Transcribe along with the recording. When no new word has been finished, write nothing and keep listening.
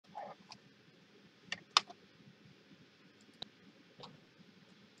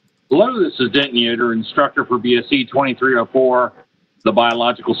Hello, this is Denton Yoder, instructor for BSE 2304, the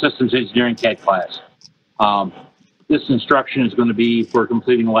Biological Systems Engineering CAD class. This instruction is going to be for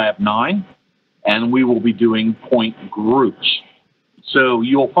completing Lab 9, and we will be doing point groups. So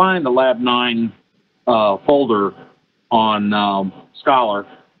you'll find the Lab 9 folder on Scholar,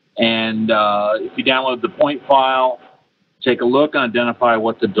 and if you download the point file, take a look and identify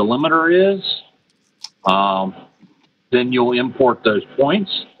what the delimiter is. Then you'll import those points.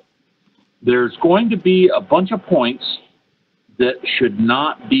 There's going to be a bunch of points that should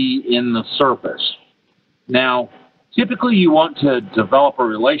not be in the surface. Now, typically you want to develop a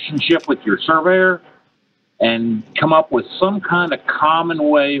relationship with your surveyor and come up with some kind of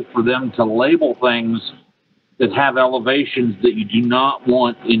common way for them to label things that have elevations that you do not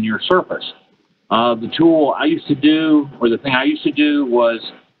want in your surface. The tool I used to do, or the thing I used to do, was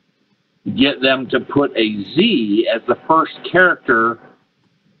get them to put a Z as the first character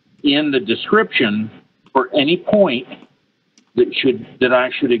in the description for any point that I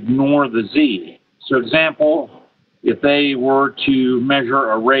should ignore the Z. So example, if they were to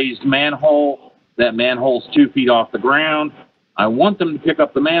measure a raised manhole, that manhole's 2 feet off the ground, I want them to pick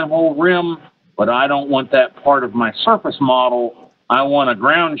up the manhole rim, but I don't want that part of my surface model. I want a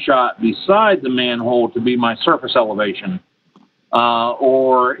ground shot beside the manhole to be my surface elevation.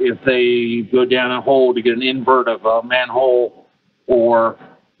 Or if they go down a hole to get an invert of a manhole, or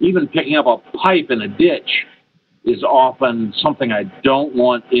even picking up a pipe in a ditch is often something I don't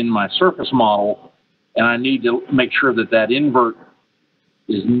want in my surface model, and I need to make sure that that invert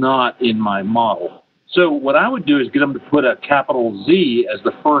is not in my model. So what I would do is get them to put a capital Z as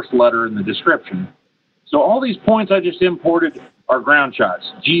the first letter in the description. So all these points I just imported are ground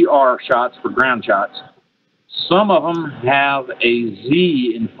shots, GR shots for ground shots. Some of them have a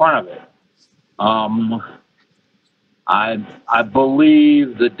Z in front of it. I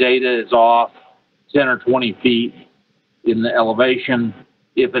believe the data is off 10 or 20 feet in the elevation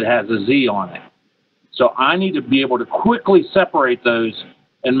if it has a Z on it. So I need to be able to quickly separate those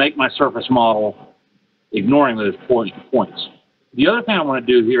and make my surface model ignoring those points. The other thing I want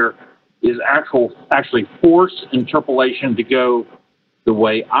to do here is actually force interpolation to go the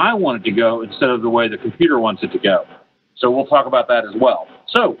way I want it to go instead of the way the computer wants it to go. So we'll talk about that as well.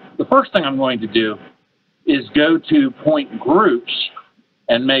 So the first thing I'm going to do is go to point groups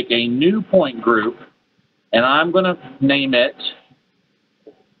and make a new point group, and I'm going to name it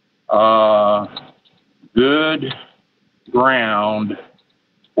good ground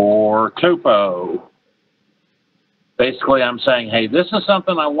or topo. Basically, I'm saying, hey, this is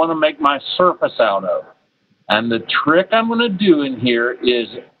something I want to make my surface out of. And the trick I'm going to do in here is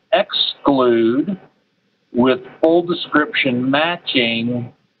exclude with full description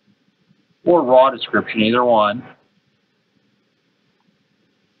matching or raw description, either one,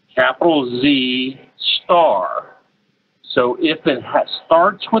 capital Z star. So if it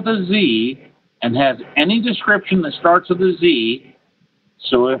starts with a Z and has any description that starts with a Z,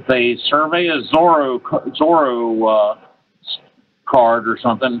 so if they survey a Zorro card or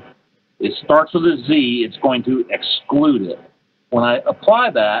something, it starts with a Z, it's going to exclude it. When I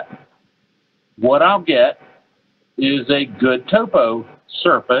apply that, what I'll get is a good topo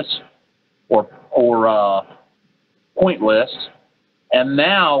surface or point list. And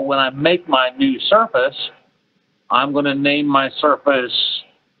now when I make my new surface, I'm going to name my surface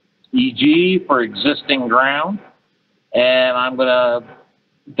EG for existing ground. And I'm going to,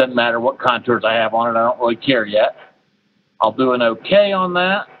 doesn't matter what contours I have on it, I don't really care yet. I'll do an OK on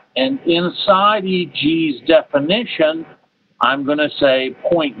that. And inside EG's definition, I'm going to say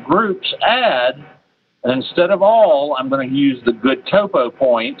point groups add, and instead of all, I'm going to use the good topo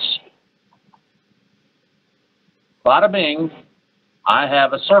points. Bada bing, I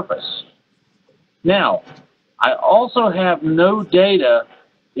have a surface. Now, I also have no data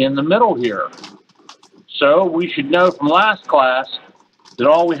in the middle here. So we should know from last class that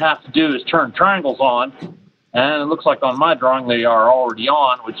all we have to do is turn triangles on. And it looks like on my drawing they are already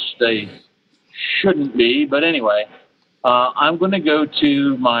on, which they shouldn't be. But anyway, I'm going to go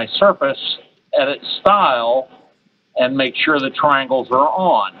to my surface, edit style, and make sure the triangles are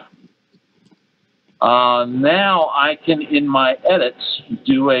on. Now I can, in my edits,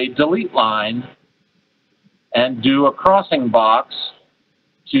 do a delete line and do a crossing box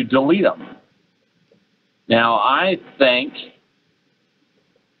to delete them. Now I think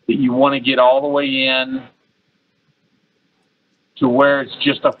that you want to get all the way in to where it's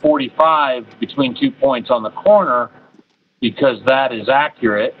just a 45 between 2 points on the corner, because that is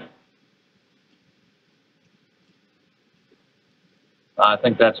accurate. I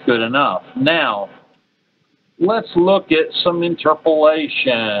think that's good enough. Now, let's look at some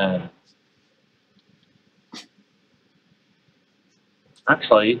interpolation.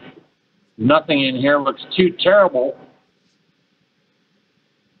 Actually, nothing in here looks too terrible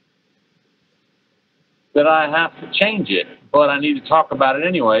that I have to change it, but I need to talk about it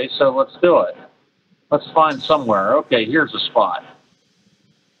anyway, so let's do it. Let's find somewhere. Okay, here's a spot.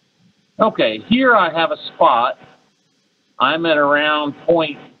 Okay, here I have a spot. I'm at around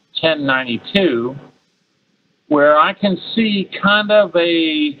point 1092, where I can see kind of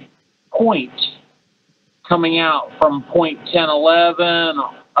a point coming out from point 1011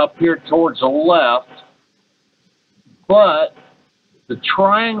 up here towards the left, but the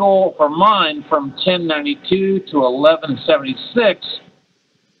triangle for mine from 1092 to 1176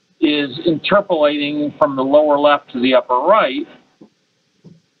 is interpolating from the lower left to the upper right.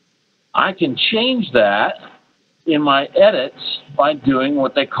 I can change that in my edits by doing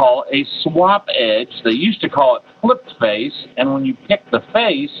what they call a swap edge. They used to call it flipped face, and when you pick the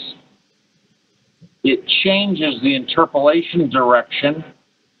face, it changes the interpolation direction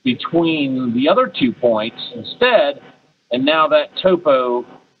between the other 2 points instead, and now that topo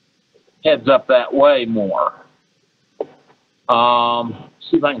heads up that way more.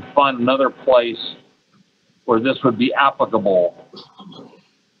 See if I can find another place where this would be applicable.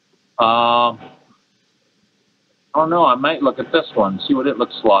 I don't know. I might look at this one, see what it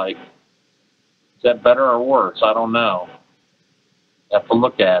looks like. Is that better or worse? I don't know. Have to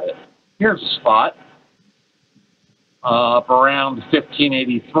look at it. Here's a spot. Up around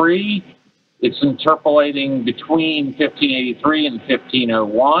 1583. It's interpolating between 1583 and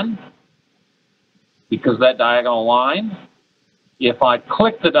 1501 because that diagonal line. If I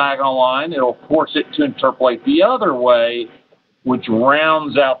click the diagonal line, it'll force it to interpolate the other way, which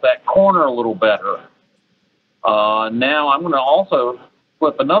rounds out that corner a little better. Now I'm going to also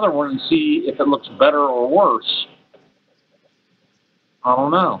flip another one and see if it looks better or worse. I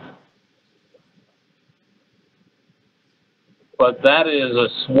don't know. But that is a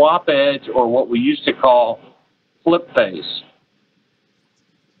swap edge, or what we used to call flip face.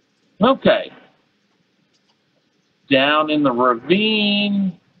 Okay. Down in the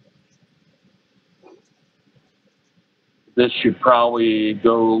ravine, this should probably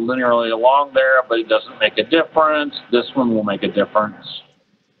go linearly along there, but it doesn't make a difference. This one will make a difference.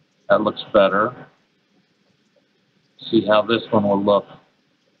 That looks better. See how this one will look.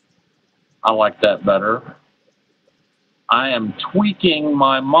 I like that better. I am tweaking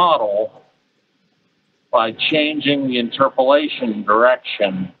my model by changing the interpolation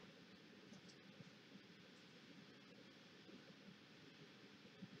direction.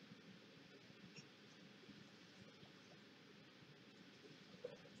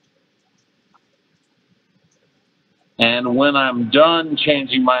 And when I'm done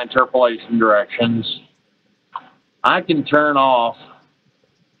changing my interpolation directions, I can turn off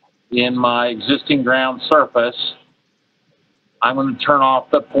in my existing ground surface. I'm going to turn off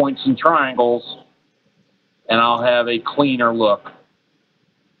the points and triangles, and I'll have a cleaner look.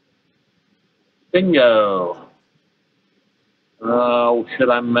 Bingo. Oh, should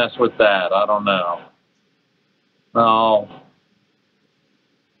I mess with that? I don't know. No.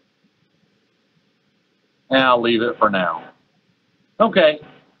 I'll leave it for now. Okay.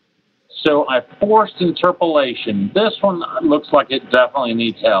 So I forced interpolation. This one looks like it definitely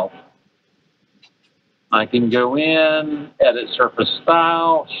needs help. I can go in, edit surface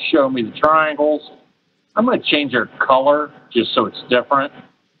style, show me the triangles. I'm going to change their color just so it's different,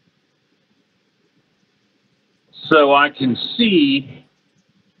 so I can see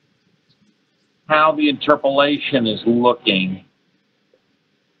how the interpolation is looking.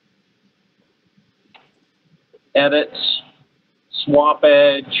 Edits, swap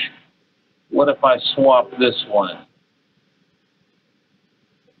edge. What if I swap this one?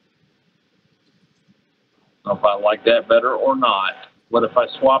 I don't know if I like that better or not. What if I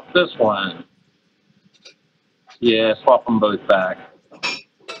swap this one? Yeah, swap them both back.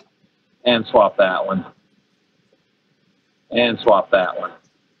 And swap that one. And swap that one.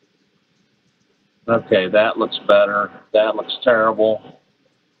 Okay, that looks better. That looks terrible.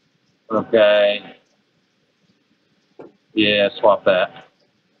 Okay. Yeah, swap that.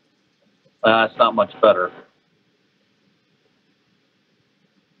 That's not much better.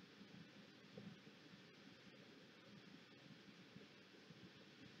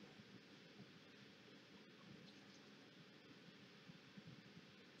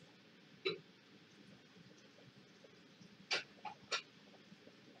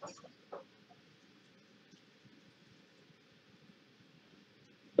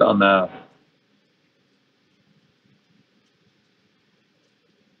 Don't know.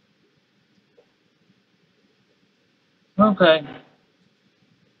 Okay.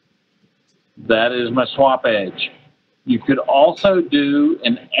 That is my swap edge. You could also do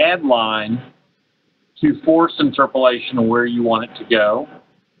an add line to force interpolation where you want it to go,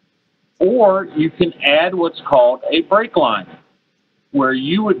 or you can add what's called a break line, where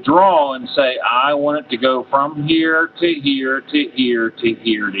you would draw and say, I want it to go from here to here to here to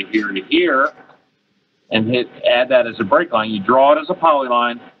here to here to here, and add that as a break line. You draw it as a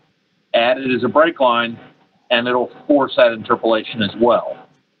polyline, add it as a break line, and it'll force that interpolation as well.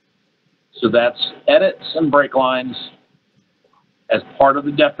 So that's edits and break lines as part of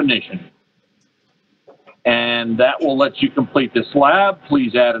the definition. And that will let you complete this lab.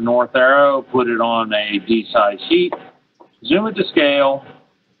 Please add a north arrow, put it on a D-size sheet, zoom it to scale,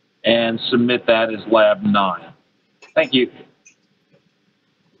 and submit that as lab 9. Thank you.